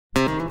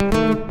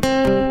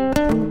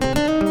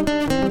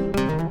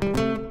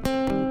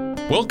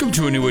Welcome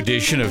to a new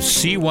edition of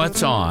See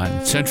What's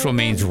On, Central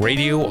Maine's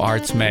radio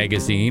arts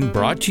magazine,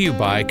 brought to you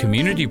by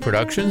Community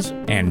Productions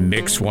and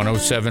Mix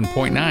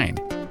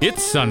 107.9.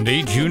 It's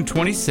Sunday, June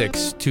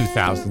 26,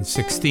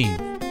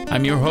 2016.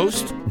 I'm your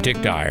host, Dick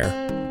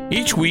Dyer.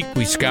 Each week,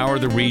 we scour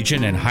the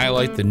region and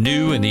highlight the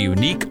new and the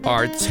unique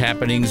arts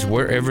happenings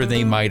wherever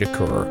they might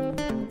occur.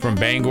 From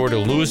Bangor to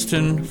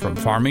Lewiston, from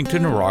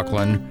Farmington to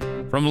Rockland,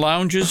 from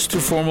lounges to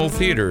formal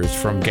theaters,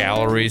 from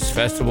galleries,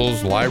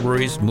 festivals,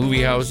 libraries,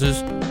 movie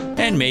houses,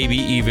 and maybe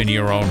even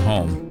your own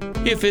home.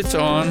 If it's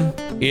on,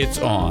 it's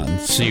on.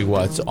 See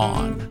what's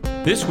on.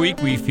 This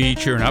week we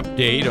feature an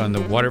update on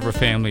the Whatever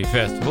Family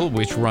Festival,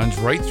 which runs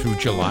right through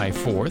July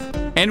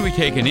 4th, and we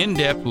take an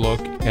in-depth look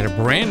at a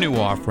brand new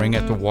offering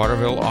at the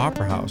Waterville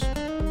Opera House.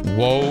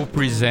 Whoa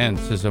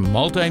Presents is a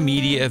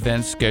multimedia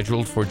event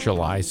scheduled for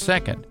July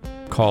 2nd,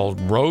 called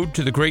Road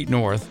to the Great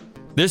North.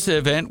 This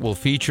event will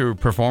feature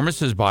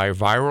performances by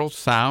Viral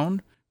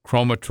Sound,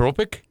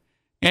 Chromatropic,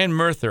 and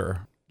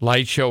Merthyr,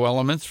 light show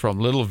elements from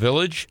Little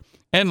Village,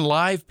 and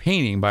live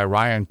painting by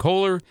Ryan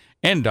Kohler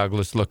and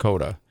Douglas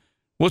Lakota.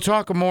 We'll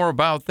talk more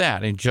about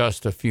that in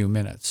just a few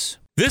minutes.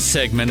 This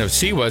segment of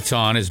See What's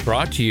On is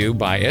brought to you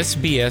by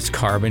SBS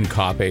Carbon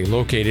Copy,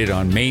 located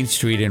on Main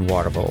Street in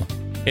Waterville.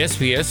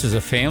 SBS is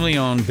a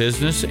family-owned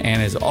business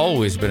and has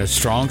always been a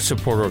strong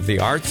supporter of the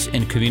arts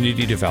and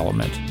community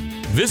development.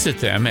 Visit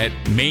them at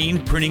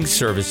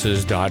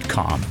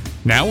mainprintingservices.com.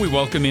 Now we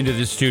welcome into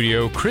the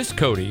studio Chris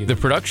Cody, the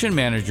production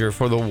manager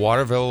for the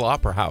Waterville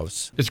Opera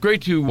House. It's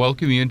great to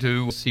welcome you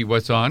into See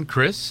What's On,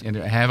 Chris, and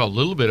to have a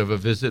little bit of a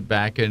visit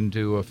back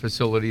into a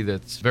facility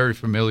that's very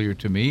familiar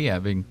to me,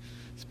 having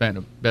spent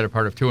a better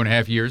part of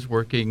 2.5 years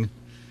working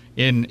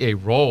in a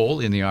role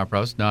in the Opera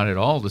House, not at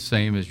all the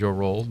same as your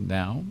role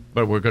now.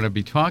 But we're going to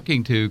be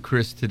talking to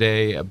Chris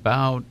today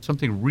about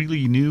something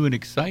really new and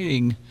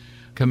exciting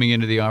coming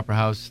into the Opera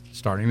House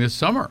starting this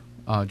summer,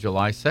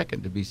 July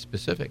 2nd to be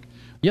specific.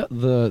 Yeah,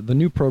 the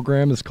new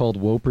program is called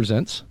Whoa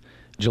Presents.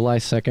 July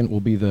 2nd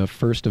will be the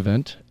first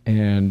event,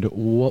 and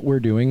what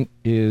we're doing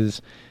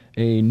is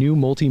a new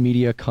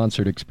multimedia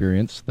concert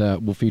experience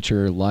that will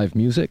feature live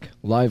music,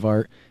 live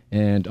art,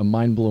 and a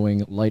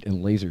mind-blowing light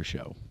and laser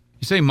show.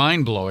 You say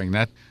mind-blowing.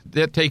 That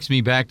takes me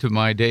back to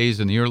my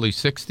days in the early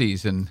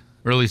 60s and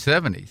early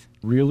 70s.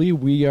 Really,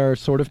 we are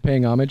sort of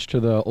paying homage to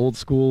the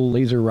old-school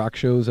laser rock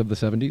shows of the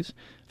 70s.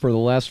 For the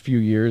last few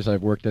years,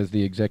 I've worked as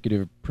the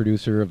executive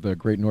producer of the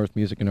Great North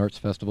Music and Arts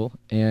Festival,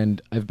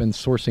 and I've been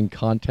sourcing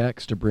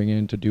contacts to bring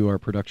in to do our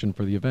production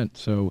for the event.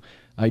 So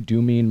I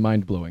do mean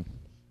mind-blowing.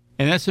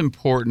 And that's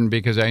important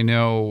because I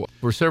know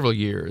for several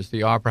years,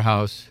 the Opera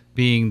House,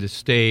 being the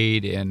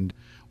staid and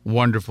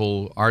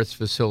wonderful arts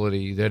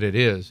facility that it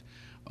is,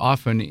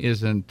 often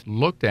isn't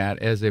looked at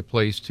as a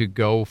place to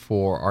go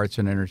for arts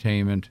and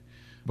entertainment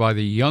by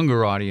the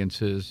younger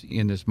audiences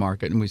in this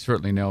market. And we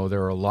certainly know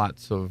there are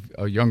lots of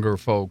younger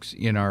folks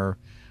in our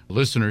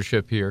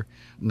listenership here,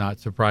 not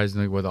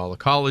surprisingly with all the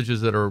colleges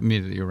that are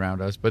immediately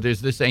around us, but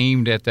is this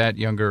aimed at that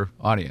younger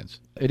audience?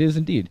 It is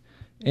indeed.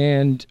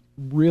 And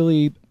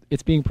really,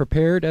 it's being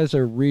prepared as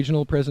a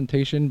regional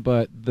presentation,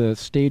 but the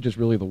stage is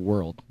really the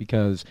world,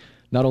 because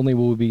not only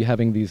will we be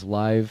having these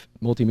live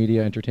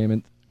multimedia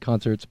entertainment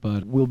concerts,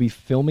 but we'll be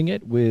filming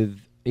it with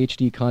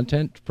HD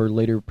content for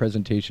later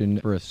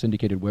presentation for a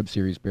syndicated web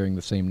series bearing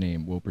the same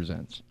name, Whoa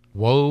Presents.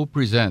 Whoa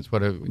Presents.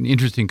 What an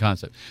interesting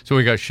concept. So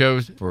we got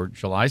shows for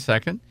July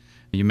 2nd.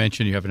 You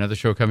mentioned you have another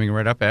show coming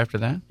right up after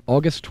that.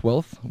 August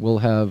 12th, we'll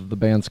have the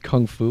band's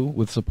Kung Fu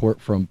with support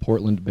from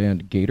Portland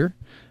band Gator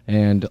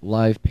and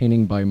live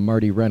painting by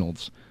Marty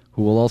Reynolds,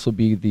 who will also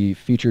be the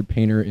featured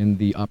painter in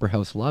the Opera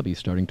House lobby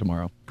starting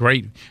tomorrow.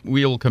 Great.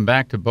 We'll come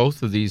back to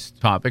both of these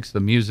topics, the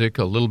music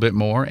a little bit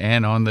more,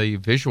 and on the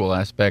visual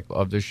aspect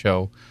of the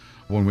show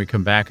when we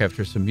come back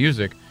after some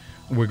music.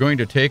 We're going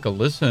to take a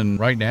listen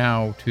right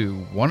now to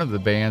one of the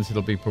bands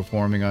that'll be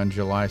performing on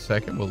July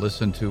 2nd. We'll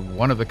listen to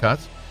one of the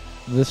cuts.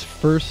 This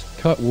first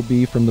cut will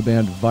be from the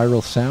band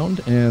Viral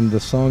Sound, and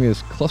the song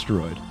is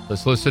Clusteroid.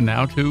 Let's listen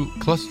now to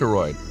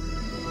Clusteroid.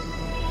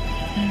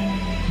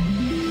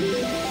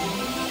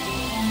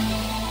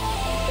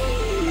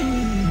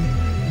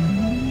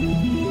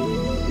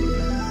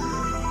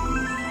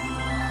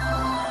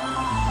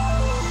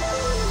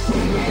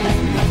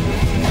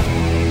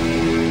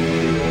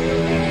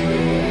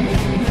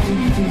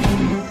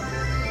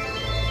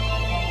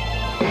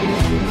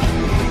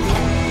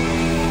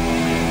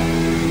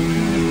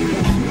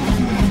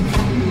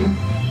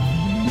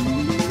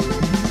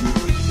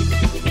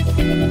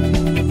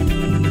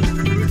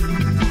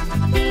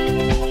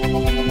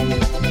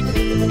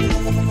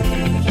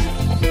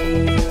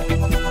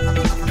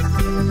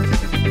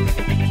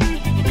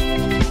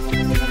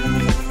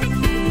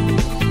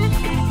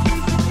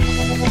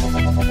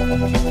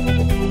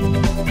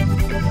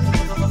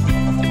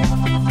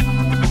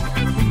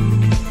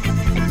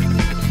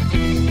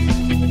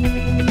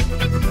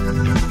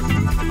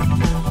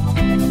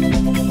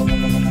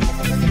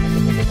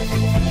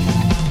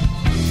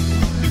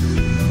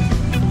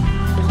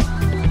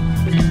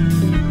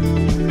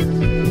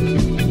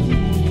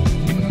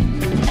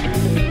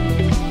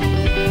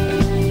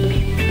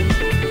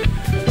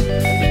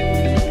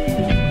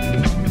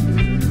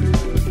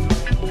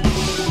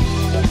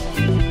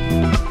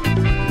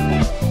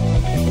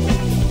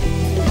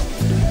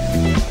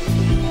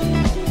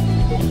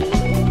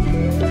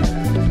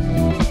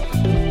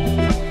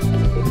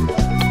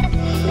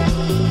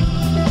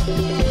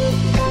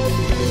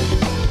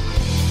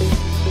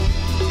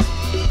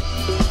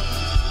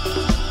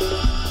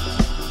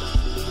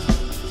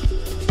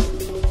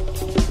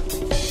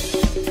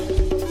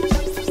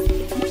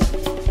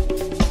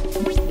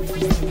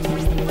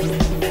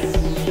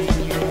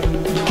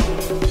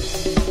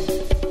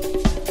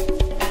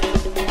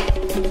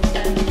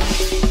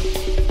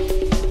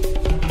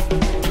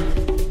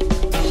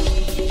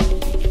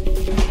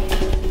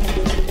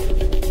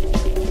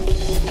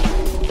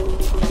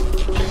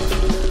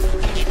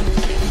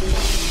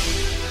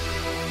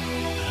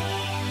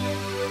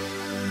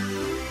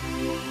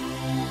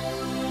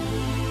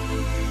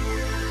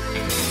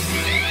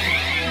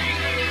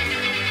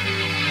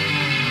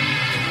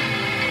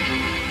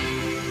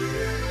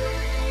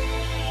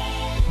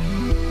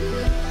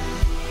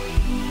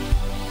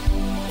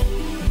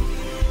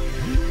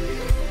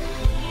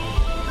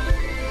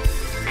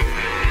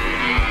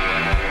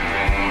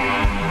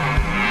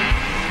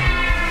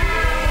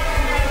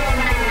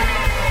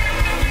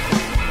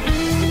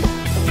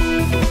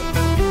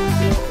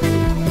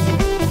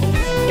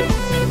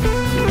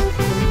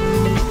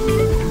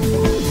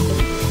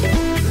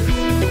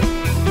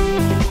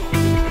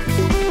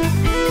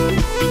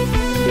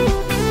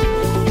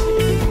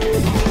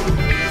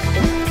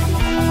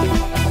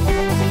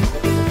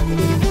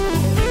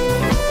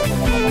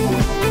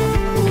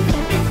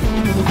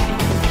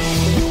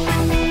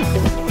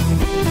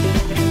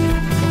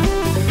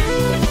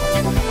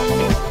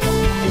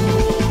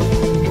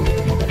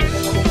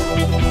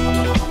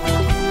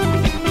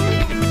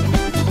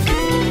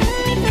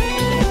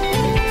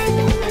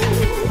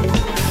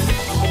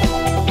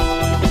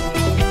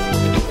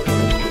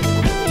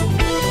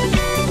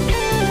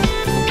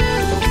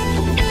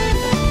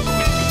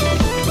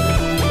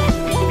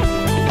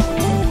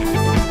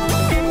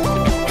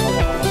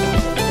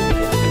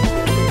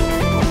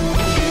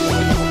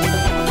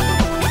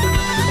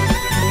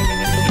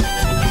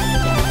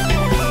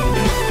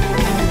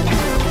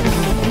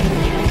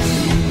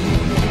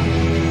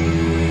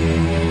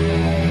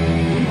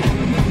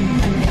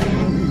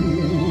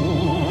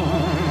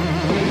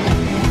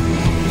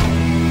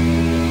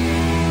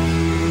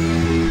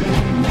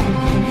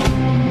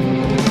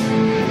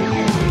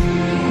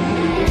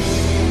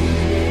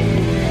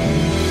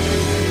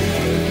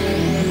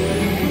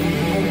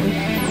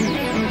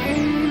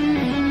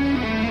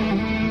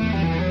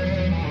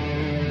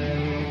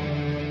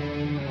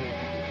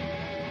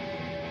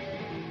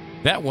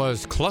 That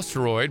was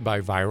Clusteroid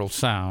by Viral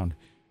Sound.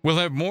 We'll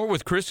have more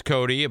with Chris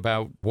Cody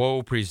about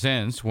Whoa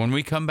Presents when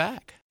we come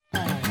back.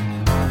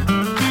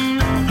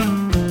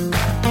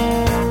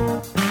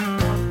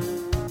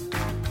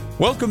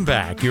 Welcome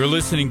back. You're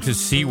listening to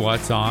See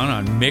What's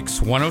on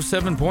Mix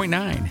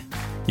 107.9.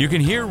 You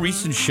can hear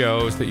recent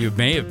shows that you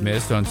may have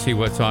missed on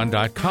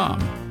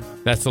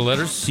seewhatson.com. That's the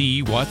letter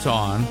C, What's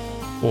On,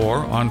 or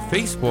on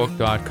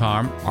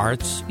facebook.com,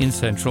 Arts in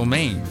Central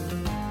Maine.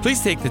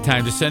 Please take the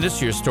time to send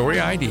us your story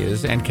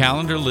ideas and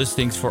calendar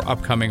listings for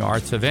upcoming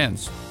arts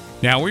events.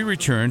 Now we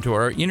return to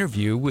our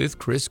interview with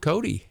Chris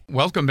Cody.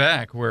 Welcome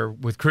back. We're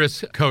with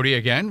Chris Cody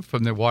again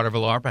from the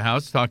Waterville Opera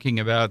House talking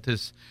about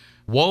this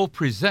Whoa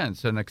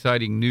Presents, an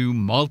exciting new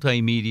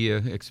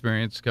multimedia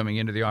experience coming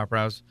into the Opera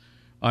House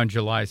on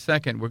July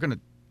 2nd. We're going to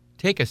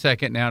take a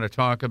second now to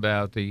talk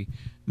about the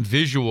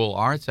visual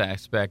arts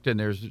aspect, and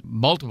there's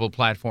multiple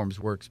platforms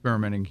we're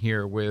experimenting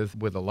here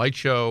with a light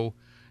show,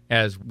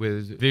 as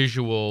with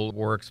visual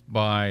works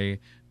by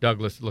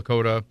Douglas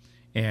Lakota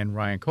and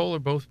Ryan Kohler,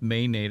 both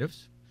Maine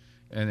natives.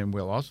 And then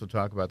we'll also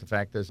talk about the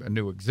fact there's a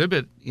new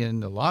exhibit in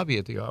the lobby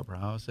at the Opera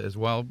House as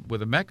well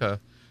with a Mecca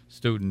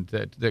student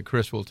that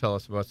Chris will tell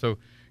us about. So,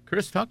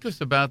 Chris, talk to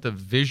us about the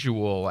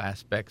visual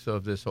aspects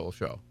of this whole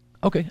show.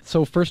 Okay,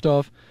 so first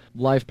off,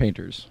 live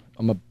painters.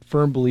 I'm a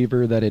firm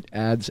believer that it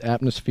adds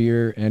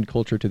atmosphere and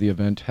culture to the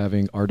event,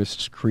 having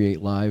artists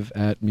create live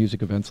at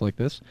music events like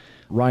this.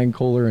 Ryan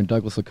Kohler and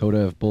Douglas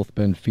Lakota have both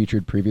been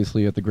featured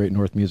previously at the Great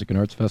North Music and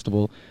Arts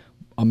Festival.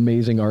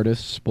 Amazing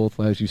artists, both,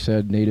 as you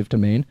said, native to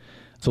Maine.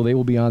 So they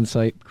will be on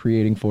site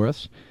creating for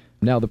us.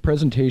 Now, the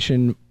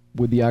presentation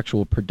with the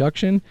actual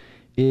production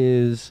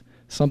is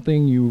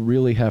something you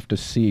really have to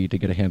see to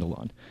get a handle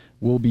on.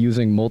 We'll be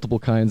using multiple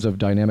kinds of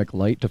dynamic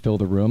light to fill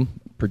the room,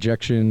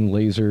 projection,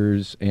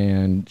 lasers,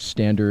 and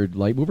standard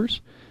light movers.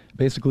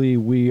 Basically,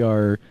 we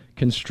are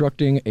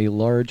constructing a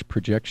large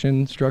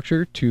projection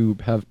structure to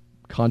have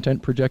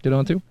content projected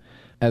onto,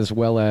 as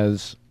well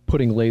as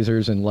putting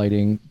lasers and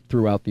lighting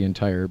throughout the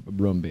entire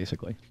room,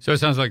 basically. So it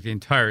sounds like the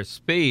entire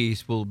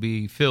space will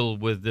be filled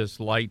with this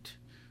light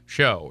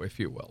show, if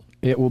you will.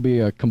 It will be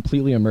a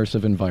completely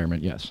immersive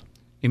environment, yes.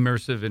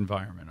 Immersive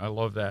environment. I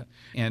love that.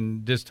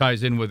 And this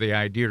ties in with the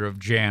idea of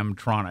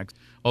Jamtronics,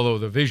 although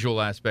the visual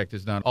aspect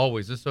is not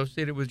always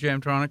associated with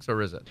Jamtronics,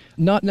 or is it?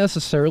 Not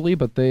necessarily,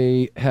 but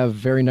they have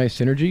very nice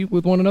synergy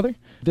with one another.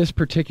 This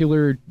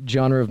particular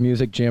genre of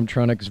music,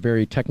 Jamtronics, is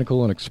very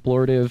technical and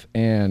explorative,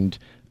 and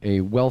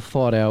a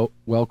well-thought-out,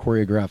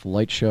 well-choreographed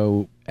light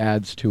show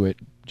adds to it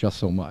just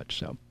so much.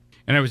 So.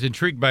 And I was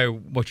intrigued by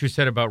what you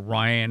said about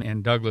Ryan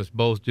and Douglas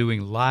both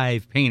doing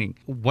live painting.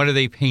 What are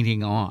they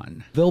painting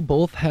on? They'll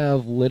both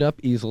have lit-up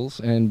easels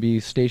and be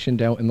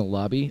stationed out in the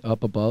lobby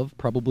up above,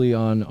 probably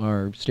on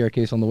our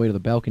staircase on the way to the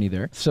balcony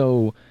there.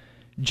 So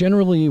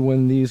generally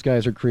when these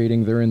guys are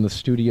creating, they're in the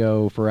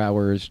studio for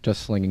hours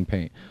just slinging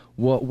paint.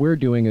 What we're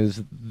doing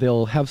is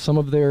they'll have some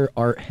of their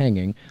art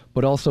hanging,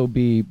 but also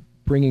be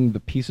bringing the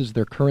pieces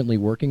they're currently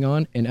working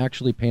on and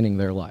actually painting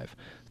there live.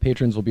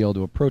 Patrons will be able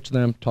to approach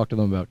them, talk to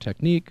them about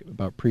technique,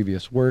 about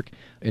previous work.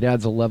 It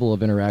adds a level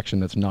of interaction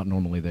that's not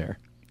normally there.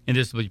 And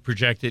this will be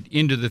projected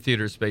into the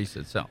theater space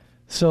itself.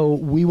 So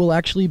we will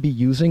actually be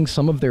using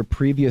some of their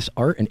previous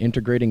art and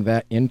integrating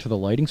that into the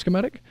lighting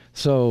schematic.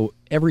 So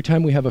every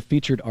time we have a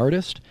featured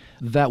artist,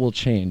 that will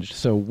change.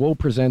 So Whoa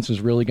Presents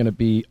is really going to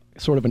be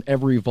sort of an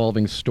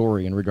ever-evolving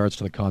story in regards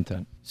to the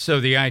content. So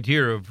the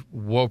idea of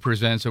Whoa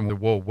Presents and the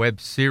Whoa web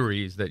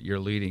series that you're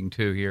leading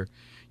to here,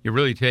 you're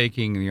really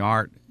taking the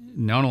art,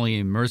 not only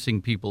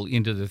immersing people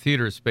into the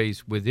theater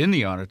space within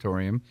the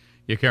auditorium,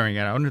 you're carrying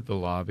it out into the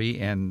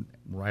lobby and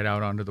right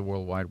out onto the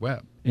World Wide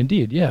Web.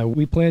 Indeed, yeah.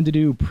 We plan to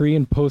do pre-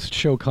 and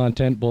post-show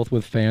content, both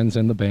with fans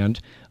and the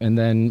band, and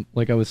then,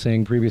 like I was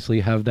saying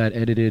previously, have that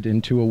edited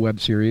into a web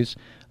series,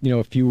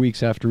 a few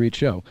weeks after each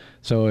show.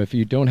 So if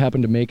you don't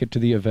happen to make it to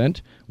the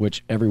event,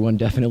 which everyone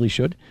definitely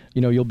should,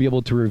 you'll be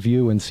able to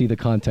review and see the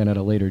content at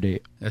a later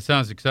date. That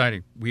sounds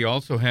exciting. We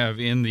also have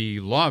in the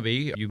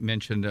lobby, you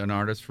mentioned an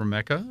artist from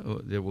Mecca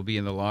that will be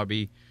in the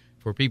lobby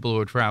for people who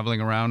are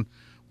traveling around,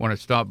 want to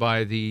stop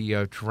by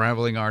the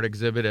traveling art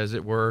exhibit, as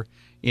it were,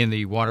 in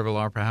the Waterville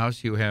Opera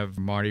House. You have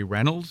Marty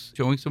Reynolds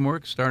showing some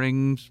work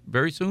starting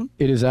very soon.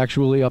 It is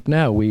actually up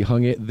now. We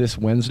hung it this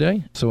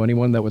Wednesday, so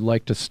anyone that would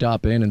like to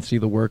stop in and see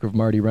the work of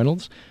Marty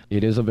Reynolds,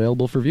 it is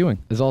available for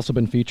viewing. It's also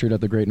been featured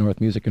at the Great North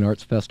Music and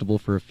Arts Festival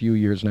for a few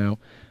years now.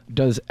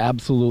 Does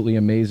absolutely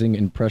amazing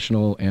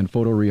impressional and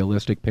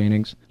photorealistic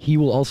paintings. He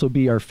will also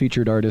be our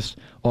featured artist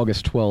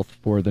August 12th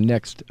for the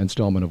next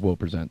installment of Whoa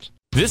Presents.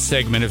 This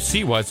segment of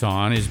See What's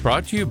On is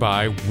brought to you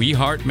by We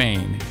Heart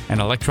Maine,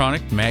 an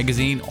electronic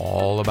magazine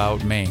all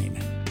about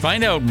Maine.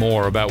 Find out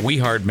more about We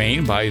Heart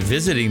Maine by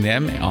visiting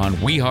them on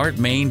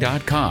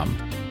weheartmaine.com.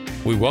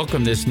 We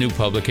welcome this new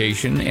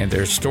publication and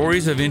their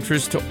stories of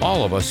interest to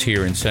all of us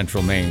here in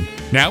Central Maine.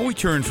 Now we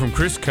turn from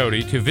Chris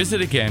Cody to visit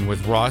again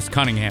with Ross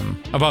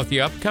Cunningham about the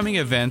upcoming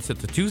events at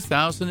the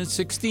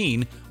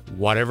 2016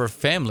 Whatever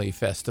Family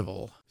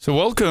Festival. So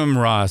welcome,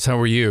 Ross. How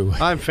are you?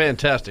 I'm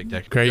fantastic,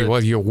 Dick. Great. Good.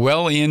 Well, you're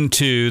well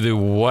into the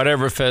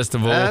Whatever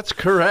Festival. That's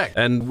correct.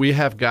 And we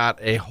have got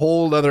a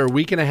whole other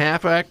week and a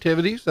half of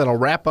activities that'll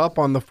wrap up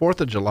on the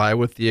 4th of July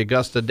with the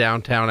Augusta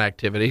downtown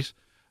activities.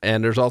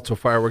 And there's also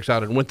fireworks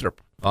out in Winthrop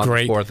on the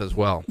 4th as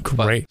well.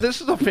 Great. But this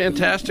is a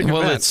fantastic event.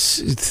 Well,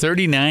 it's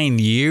 39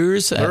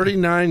 years.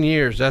 39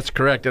 years, that's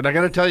correct. And I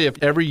got to tell you,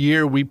 every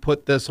year we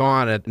put this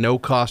on at no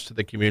cost to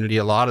the community.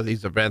 A lot of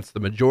these events, the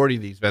majority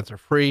of these events are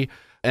free.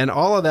 And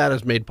all of that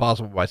is made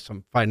possible by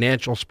some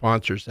financial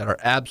sponsors that are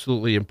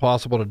absolutely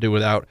impossible to do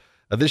without.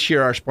 This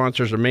year, our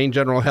sponsors are Maine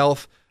General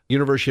Health,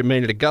 University of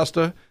Maine at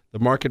Augusta, the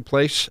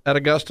Marketplace at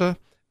Augusta,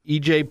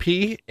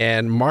 EJP,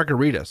 and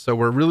Margarita. So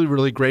we're really,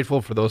 really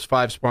grateful for those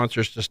 5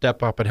 sponsors to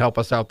step up and help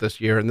us out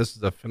this year. And this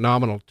is a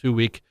phenomenal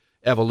 2-week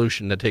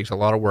evolution that takes a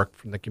lot of work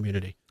from the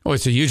community. Oh,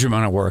 it's a huge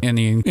amount of work, and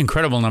the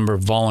incredible number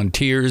of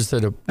volunteers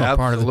that are part of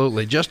it.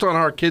 Absolutely. Just on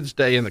our Kids'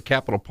 Day in the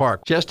Capitol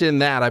Park, just in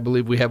that, I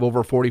believe we have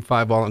over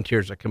 45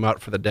 volunteers that come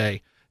out for the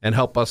day and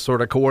help us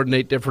sort of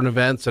coordinate different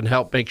events and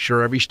help make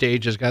sure every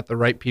stage has got the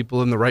right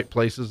people in the right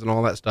places and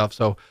all that stuff.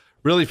 So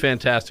really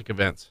fantastic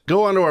events.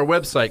 Go onto our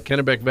website,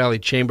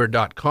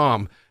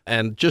 KennebeckValleyChamber.com,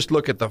 and just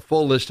look at the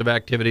full list of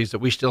activities that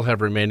we still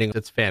have remaining.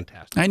 It's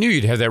fantastic. I knew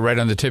you'd have that right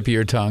on the tip of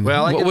your tongue.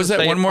 Well, what was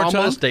that one more time?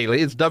 Almost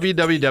daily. It's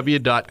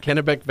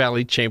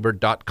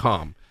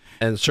www.KennebeckValleyChamber.com.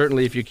 And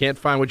certainly, if you can't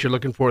find what you're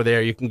looking for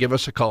there, you can give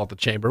us a call at the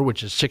Chamber,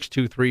 which is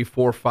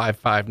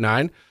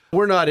 623-4559.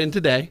 We're not in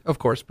today, of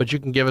course, but you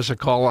can give us a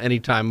call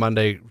anytime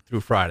Monday through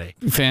Friday.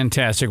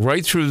 Fantastic.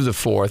 Right through the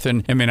 4th.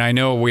 And I mean, I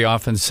know we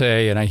often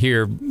say, and I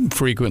hear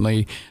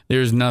frequently,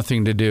 there's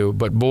nothing to do.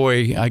 But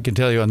boy, I can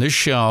tell you on this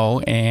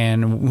show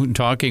and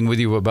talking with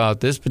you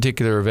about this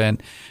particular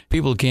event,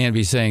 people can't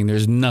be saying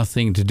there's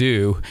nothing to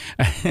do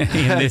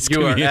in this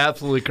community. You are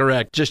absolutely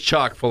correct. Just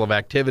chock full of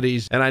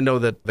activities. And I know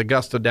that the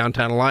Augusta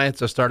Downtown Alliance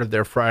has started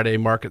their Friday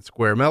Market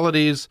Square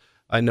Melodies.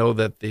 I know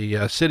that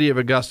the city of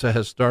Augusta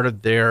has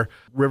started their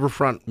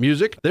riverfront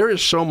music. There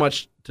is so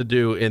much to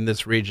do in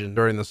this region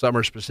during the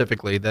summer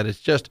specifically that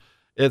it's just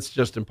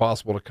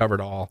impossible to cover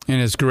it all.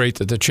 And it's great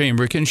that the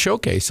Chamber can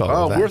showcase all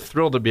of that. We're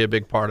thrilled to be a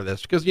big part of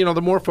this because,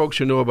 the more folks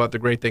who know about the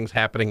great things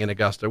happening in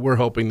Augusta, we're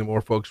hoping the more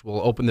folks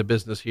will open the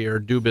business here,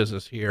 do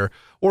business here,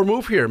 or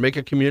move here, make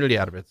a community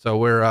out of it. So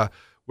we're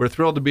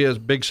thrilled to be a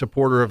big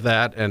supporter of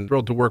that and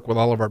thrilled to work with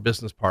all of our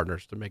business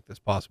partners to make this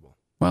possible.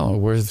 Well,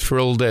 we're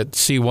thrilled at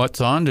See What's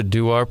On to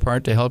do our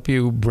part to help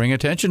you bring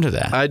attention to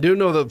that. I do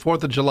know that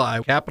 4th of July,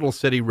 Capital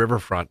City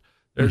Riverfront,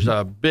 there's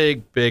a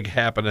big, big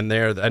happening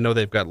there. I know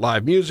they've got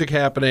live music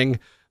happening.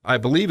 I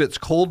believe it's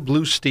Cold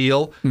Blue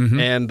Steel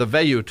and the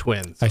Veyu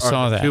Twins. I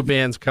saw that. 2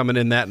 bands coming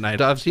in that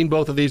night. I've seen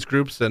both of these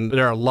groups, and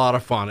they're a lot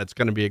of fun. It's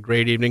going to be a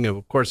great evening. And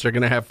of course, they're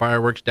going to have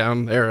fireworks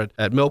down there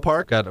at Mill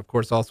Park. Got, of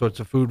course, all sorts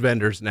of food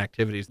vendors and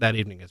activities that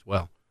evening as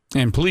well.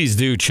 And please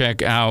do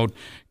check out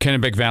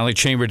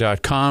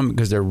KennebeckValleyChamber.com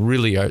because there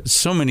really are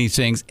so many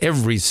things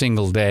every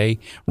single day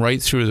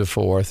right through the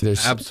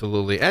 4th.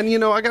 Absolutely. And,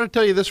 I got to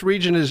tell you, this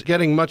region is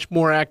getting much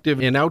more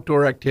active in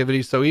outdoor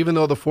activities. So even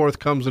though the 4th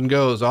comes and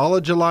goes, all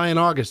of July and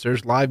August,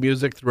 there's live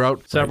music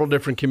throughout several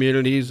different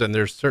communities. And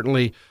there's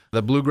certainly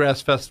the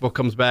Bluegrass Festival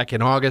comes back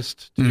in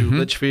August to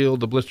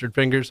Litchfield, the Blistered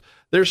Fingers.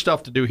 There's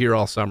stuff to do here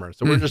all summer.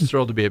 So we're just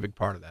thrilled to be a big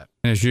part of that.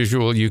 As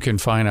usual, you can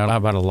find out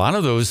about a lot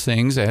of those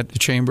things at the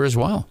Chamber as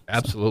well.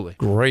 Absolutely.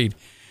 So, great.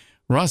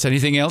 Ross,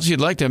 anything else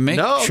you'd like to make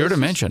sure to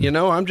mention?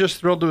 I'm just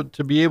thrilled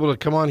to be able to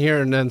come on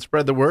here and then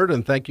spread the word.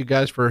 And thank you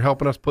guys for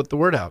helping us put the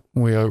word out.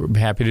 We are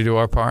happy to do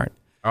our part.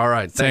 All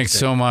right. Thanks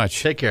so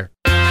much. Take care.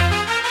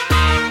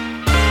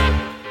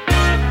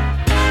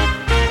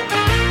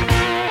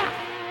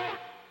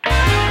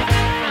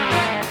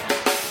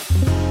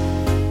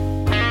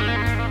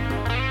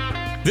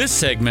 This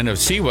segment of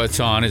See What's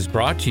On is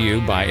brought to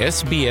you by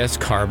SBS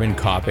Carbon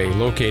Copy,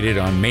 located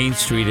on Main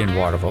Street in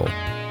Waterville.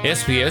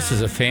 SBS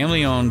is a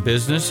family-owned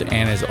business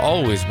and has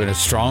always been a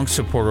strong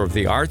supporter of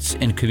the arts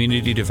and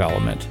community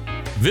development.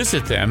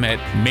 Visit them at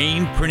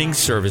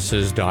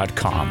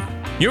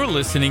mainprintingservices.com. You're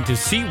listening to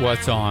See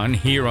What's On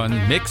here on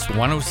Mix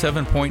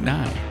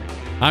 107.9.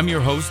 I'm your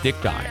host, Dick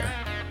Dyer.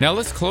 Now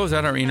let's close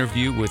out our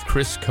interview with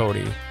Chris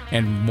Cody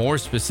and more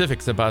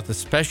specifics about the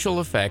special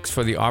effects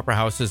for the Opera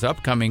House's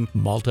upcoming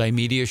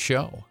multimedia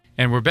show.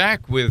 And we're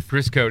back with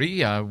Chris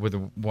Cody with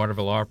the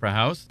Waterville Opera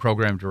House,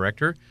 program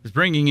director, is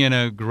bringing in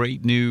a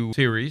great new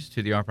series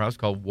to the Opera House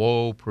called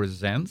Whoa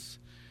Presents.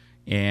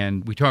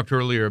 And we talked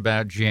earlier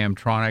about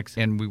Jamtronics,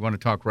 and we want to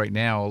talk right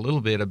now a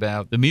little bit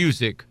about the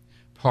music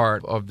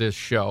part of this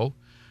show.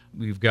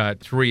 We've got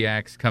 3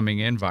 acts coming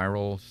in,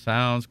 Viral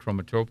Sounds,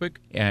 Chromatropic,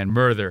 and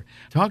Murther.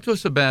 Talk to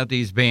us about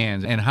these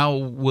bands and how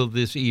will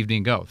this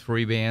evening go?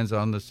 3 bands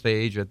on the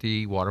stage at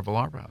the Waterville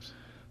Opera House.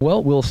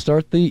 Well, we'll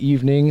start the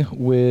evening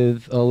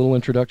with a little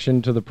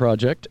introduction to the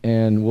project,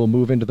 and we'll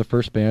move into the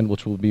first band,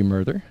 which will be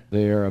Murther.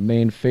 They are a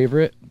main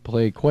favorite,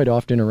 play quite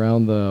often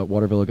around the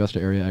Waterville,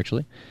 Augusta area,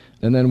 actually.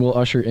 And then we'll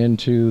usher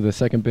into the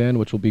second band,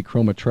 which will be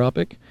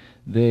Chromatropic.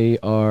 They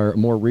are a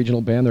more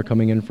regional band. They're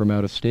coming in from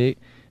out of state.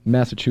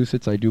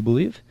 Massachusetts, I do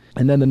believe.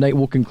 And then the night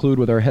will conclude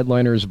with our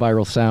headliners,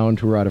 Viral Sound,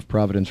 who are out of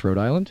Providence, Rhode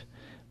Island.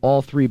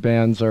 All three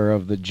bands are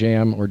of the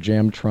jam or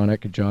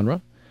jamtronic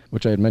genre,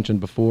 which I had mentioned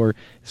before.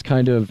 It's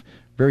kind of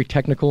very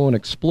technical and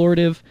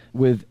explorative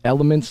with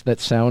elements that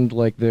sound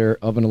like they're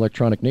of an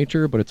electronic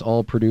nature, but it's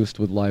all produced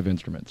with live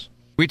instruments.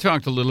 We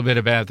talked a little bit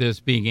about this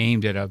being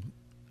aimed at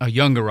a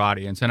younger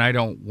audience, and I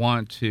don't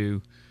want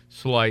to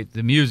slight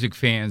the music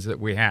fans that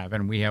we have,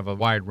 and we have a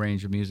wide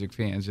range of music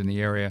fans in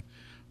the area,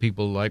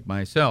 people like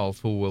myself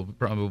who will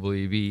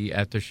probably be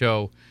at the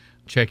show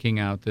checking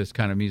out this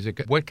kind of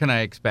music. What can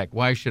I expect?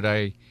 Why should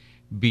I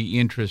be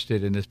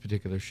interested in this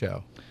particular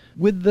show?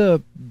 With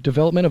the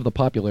development of the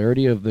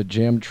popularity of the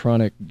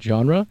jamtronic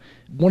genre,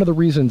 one of the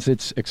reasons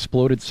it's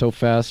exploded so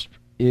fast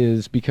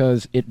is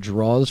because it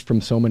draws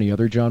from so many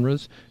other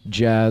genres,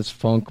 jazz,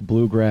 funk,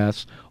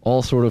 bluegrass,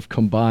 all sort of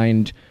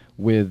combined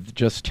with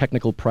just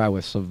technical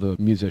prowess of the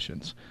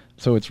musicians.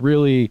 So it's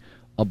really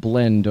a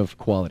blend of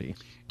quality.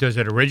 Does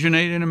it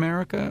originate in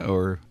America,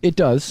 or? It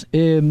does.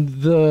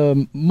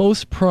 The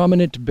most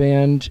prominent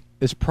band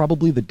is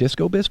probably the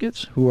Disco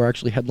Biscuits, who are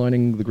actually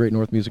headlining the Great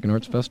North Music and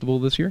Arts Festival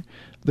this year.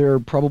 They're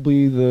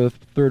probably the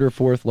third or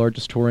fourth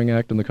largest touring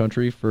act in the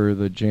country for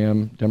the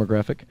jam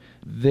demographic.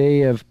 They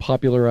have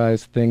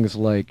popularized things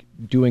like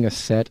doing a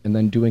set and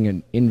then doing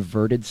an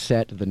inverted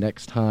set the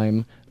next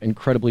time,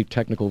 incredibly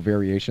technical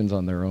variations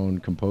on their own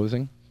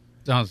composing.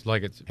 Sounds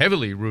like it's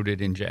heavily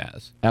rooted in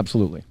jazz.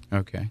 Absolutely.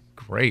 Okay,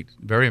 great.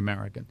 Very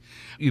American.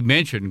 You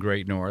mentioned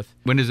Great North.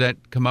 When does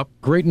that come up?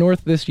 Great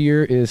North this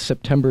year is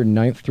September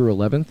 9th through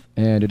 11th,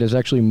 and it has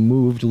actually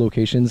moved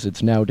locations.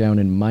 It's now down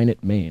in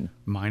Minot, Maine.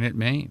 Minot,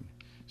 Maine.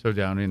 So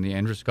down in the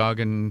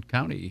Androscoggin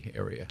County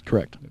area.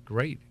 Correct.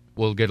 Great.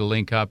 We'll get a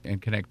link up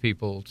and connect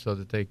people so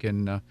that they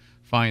can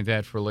find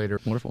that for later.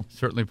 Wonderful.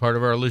 Certainly part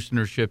of our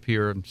listenership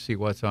here and see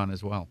what's on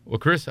as well. Well,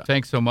 Chris,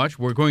 thanks so much.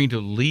 We're going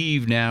to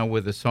leave now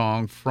with a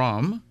song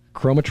from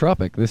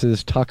Chromatropic. This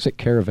is Toxic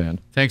Caravan.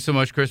 Thanks so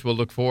much, Chris. We'll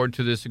look forward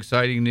to this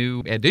exciting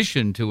new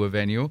addition to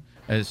a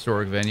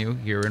historic venue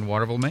here in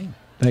Waterville, Maine.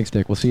 Thanks,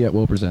 Dick. We'll see you at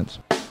Will Presents.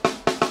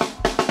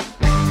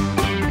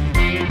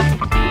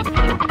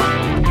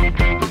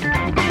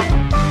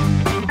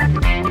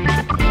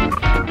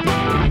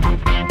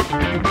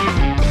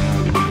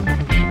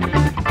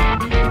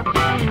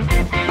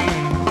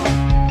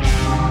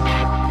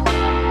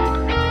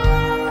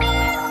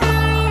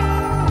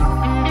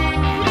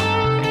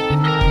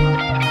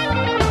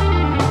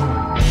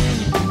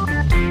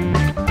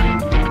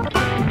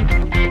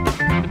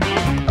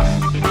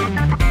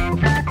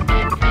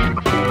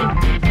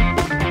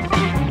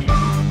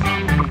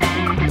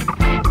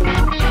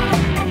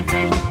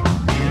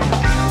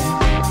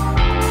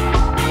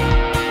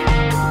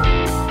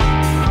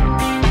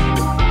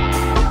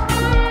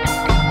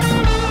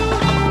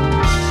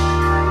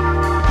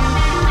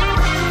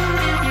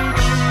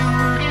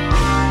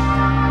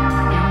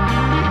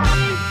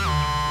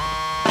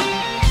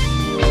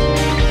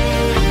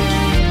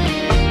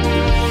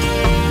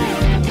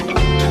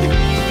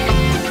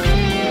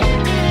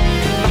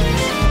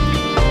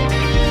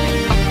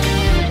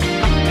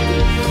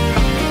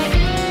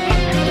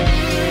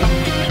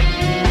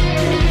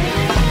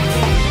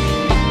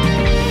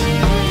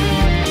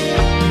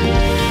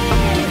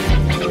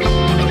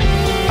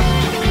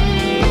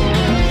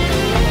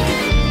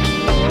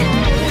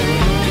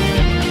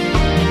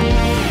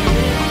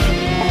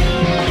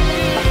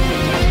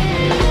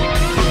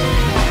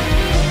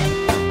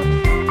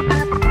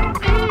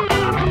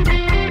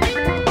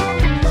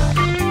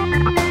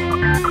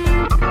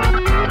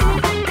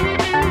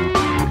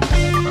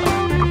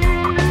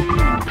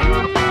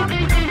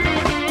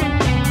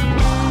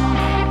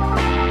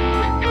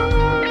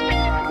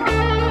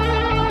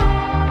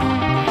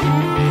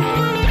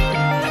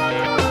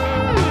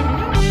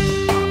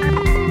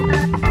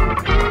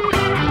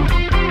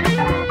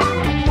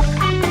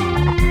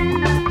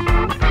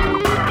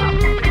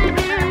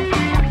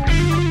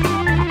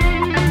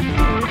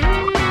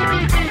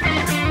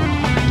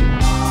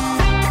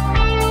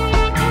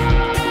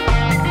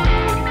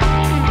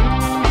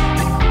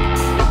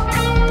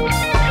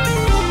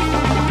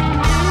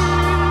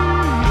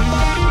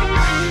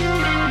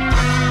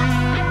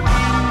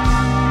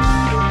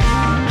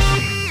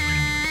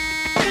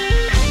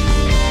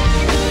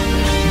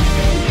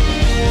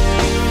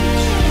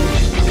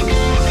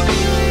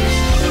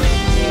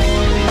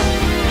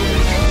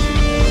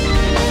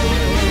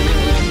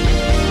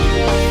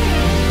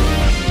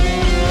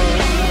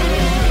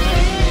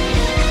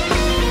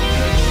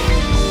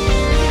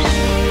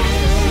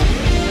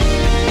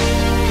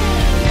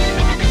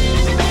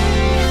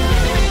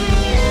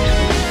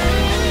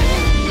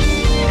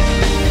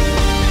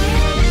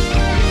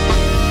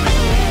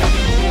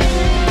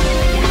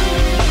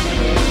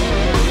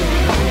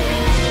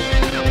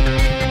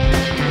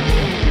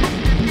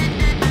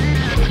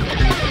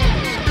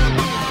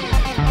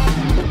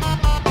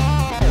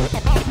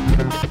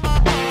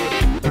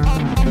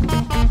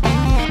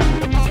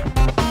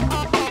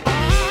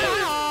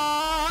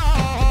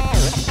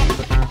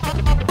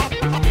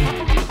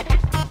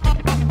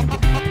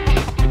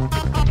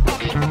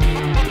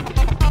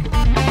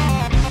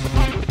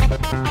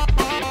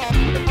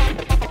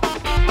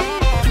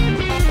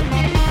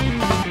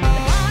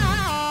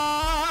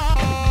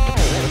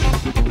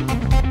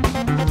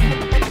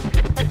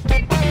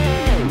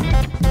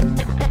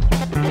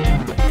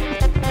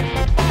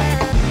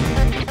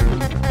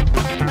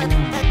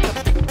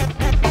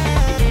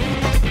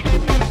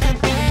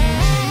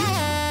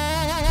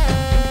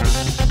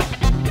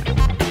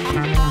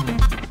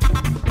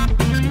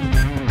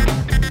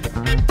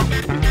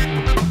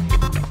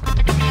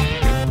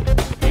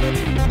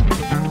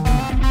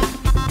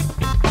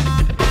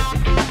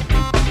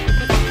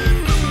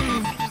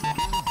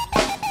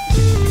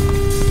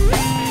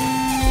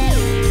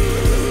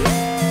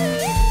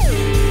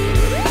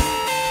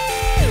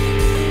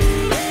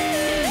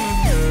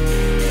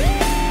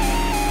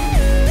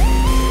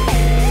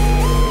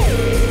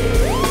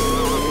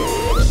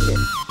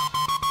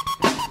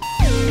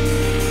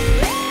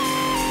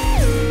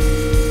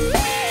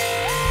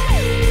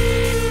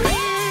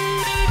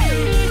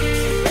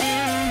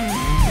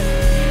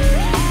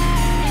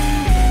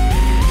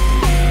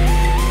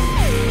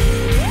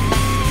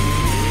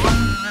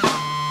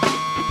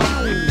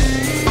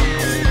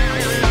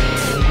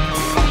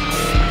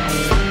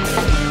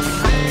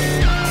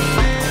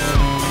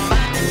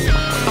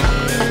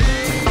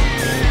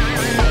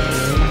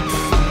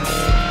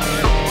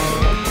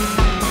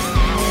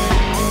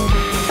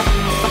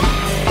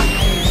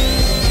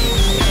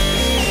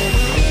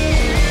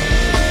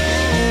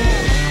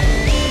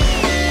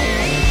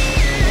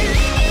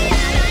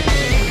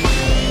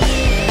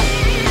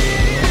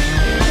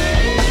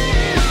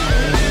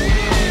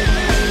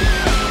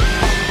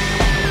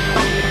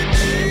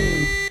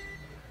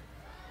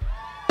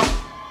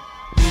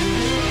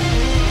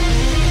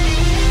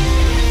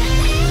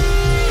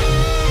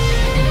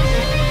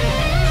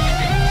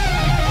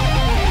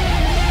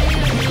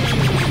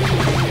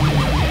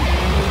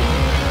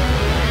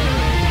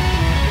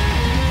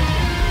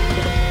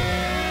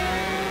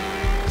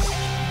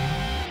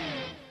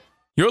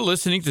 You're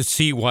listening to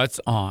See What's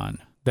On.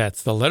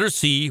 That's the letter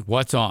C,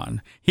 What's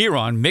On, here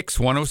on Mix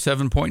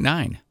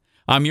 107.9.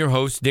 I'm your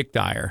host, Dick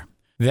Dyer.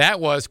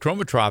 That was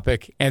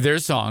Chromatropic and their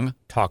song,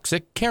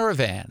 Toxic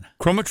Caravan.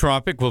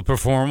 Chromatropic will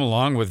perform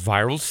along with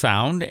Viral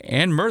Sound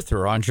and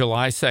Merthyr on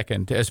July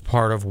 2nd as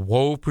part of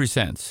Woe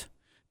Presents.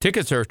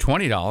 Tickets are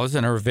 $20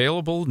 and are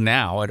available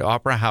now at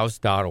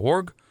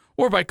operahouse.org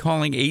or by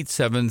calling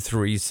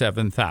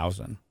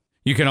 873-7000.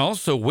 You can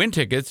also win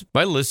tickets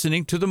by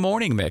listening to the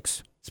Morning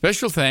Mix.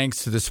 Special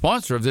thanks to the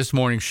sponsor of this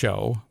morning's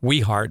show, We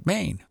Heart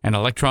Maine, an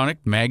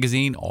electronic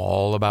magazine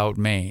all about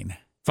Maine.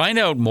 Find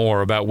out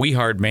more about We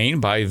Heart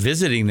Maine by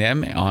visiting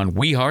them on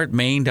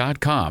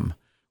weheartmaine.com.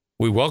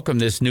 We welcome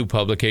this new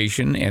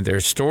publication and their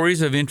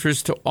stories of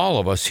interest to all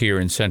of us here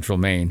in Central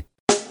Maine.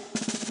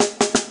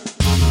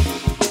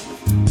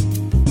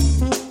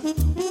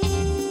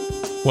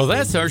 Well,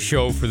 that's our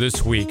show for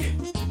this week.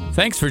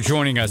 Thanks for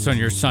joining us on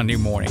your Sunday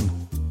morning.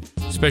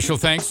 Special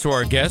thanks to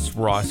our guests,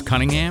 Ross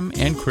Cunningham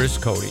and Chris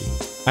Cody.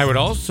 I would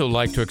also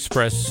like to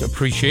express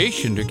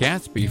appreciation to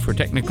Gatsby for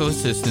technical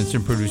assistance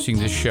in producing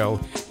this show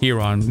here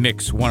on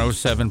Mix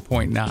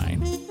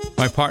 107.9.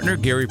 My partner,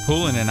 Gary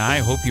Poulin, and I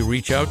hope you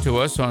reach out to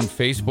us on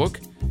Facebook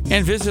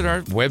and visit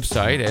our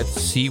website at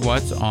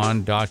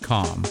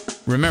seewhatson.com.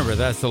 Remember,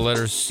 that's the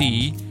letter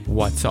C,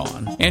 What's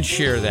On, and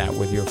share that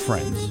with your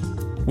friends.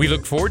 We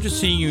look forward to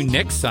seeing you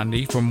next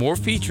Sunday for more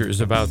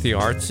features about the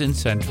arts in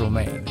Central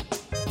Maine.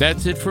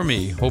 That's it for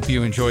me. Hope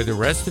you enjoy the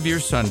rest of your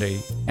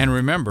Sunday. And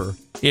remember,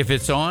 if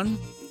it's on,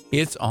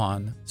 it's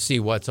on. See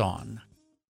what's on.